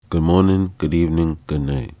morning, good evening, good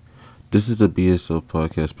night. This is the BSO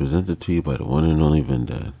podcast presented to you by the one and only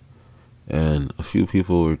Vendad. And a few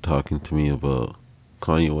people were talking to me about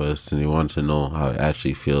Kanye West and they wanted to know how I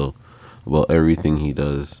actually feel about everything he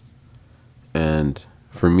does. And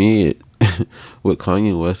for me, with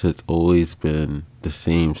Kanye West, it's always been the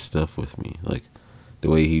same stuff with me. Like the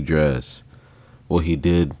way he dressed, what he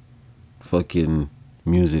did, fucking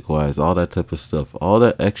music wise, all that type of stuff, all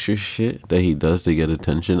that extra shit that he does to get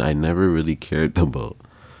attention, I never really cared about.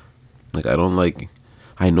 Like,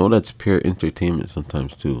 I know that's pure entertainment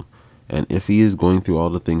sometimes too. And if he is going through all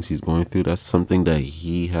the things he's going through, that's something that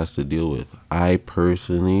he has to deal with. I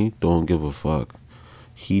personally don't give a fuck.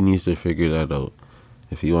 He needs to figure that out.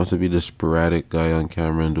 If he wants to be the sporadic guy on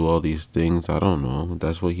camera and do all these things, I don't know.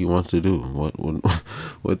 That's what he wants to do.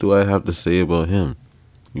 What do I have to say about him?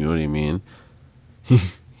 You know what I mean?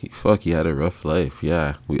 He had a rough life.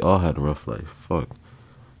 Yeah, we all had a rough life. Fuck.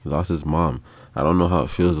 He lost his mom. I don't know how it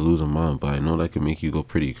feels to lose a mom, but I know that can make you go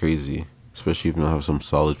pretty crazy. Especially if you don't have some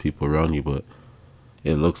solid people around you, but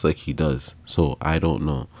it looks like he does. So, I don't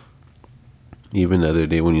know. Even the other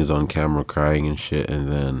day when he was on camera crying and shit, and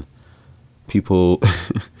then people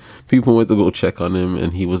went to go check on him,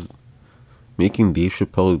 and he was making Dave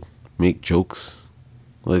Chappelle make jokes.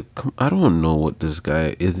 Like, I don't know what this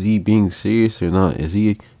guy, is he being serious or not? Is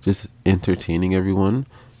he just entertaining everyone?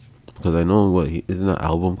 Because I know, isn't an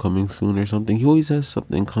album coming soon or something? He always has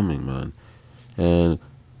something coming, man. And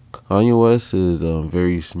Kanye West is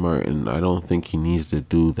very smart, and I don't think he needs to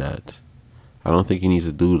do that. I don't think he needs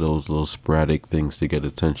to do those little sporadic things to get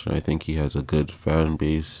attention. I think he has a good fan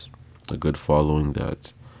base, a good following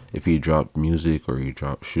that if he dropped music or he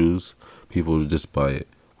dropped shoes, people would just buy it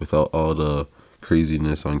without all the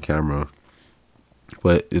craziness on camera.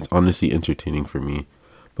 But it's honestly entertaining for me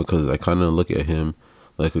because I kind of look at him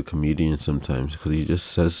like a comedian sometimes because he just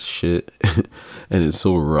says shit and it's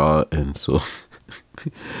so raw and so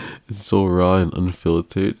it's so raw and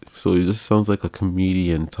unfiltered, so he just sounds like a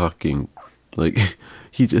comedian talking. Like,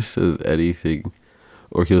 he just says anything,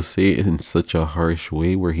 or he'll say it in such a harsh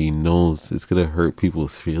way where he knows it's gonna hurt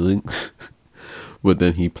people's feelings but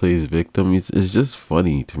then he plays victim. It's just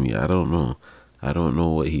funny to me. I don't know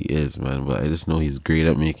what he is, man, but I just know he's great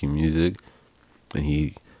at making music, and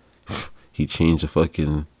he changed the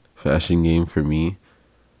fucking fashion game for me.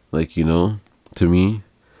 Like, to me,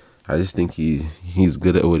 I just think he's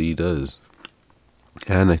good at what he does.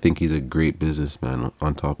 And I think he's a great businessman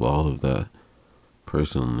on top of all of that,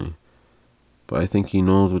 personally. But I think he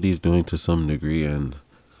knows what he's doing to some degree, and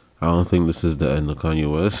I don't think this is the end of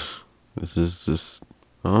Kanye West. This is just,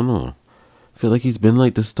 I don't know. I feel like he's been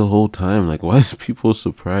like this the whole time. Like, why is people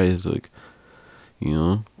surprised? Like,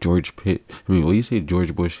 George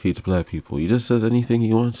Bush hates black people. He just says anything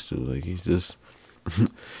he wants to. Like, he's just,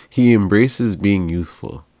 he embraces being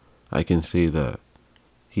youthful. I can say that.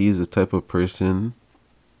 He's the type of person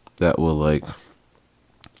that will, like,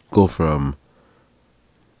 go from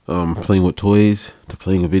playing with toys to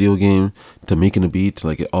playing a video game to making a beat to,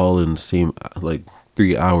 like, it all in the same, like,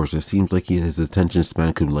 3 hours. It seems like his attention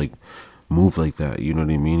span could, like, move like that. You know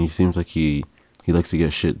what I mean? He seems like he likes to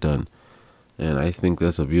get shit done. And I think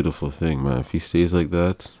that's a beautiful thing, man. If he stays like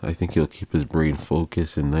that, I think he'll keep his brain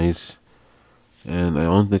focused and nice. And I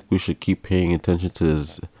don't think we should keep paying attention to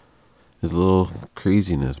his little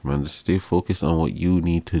craziness, man. Just stay focused on what you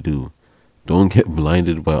need to do. Don't get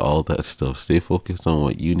blinded by all that stuff. Stay focused on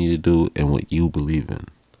what you need to do and what you believe in.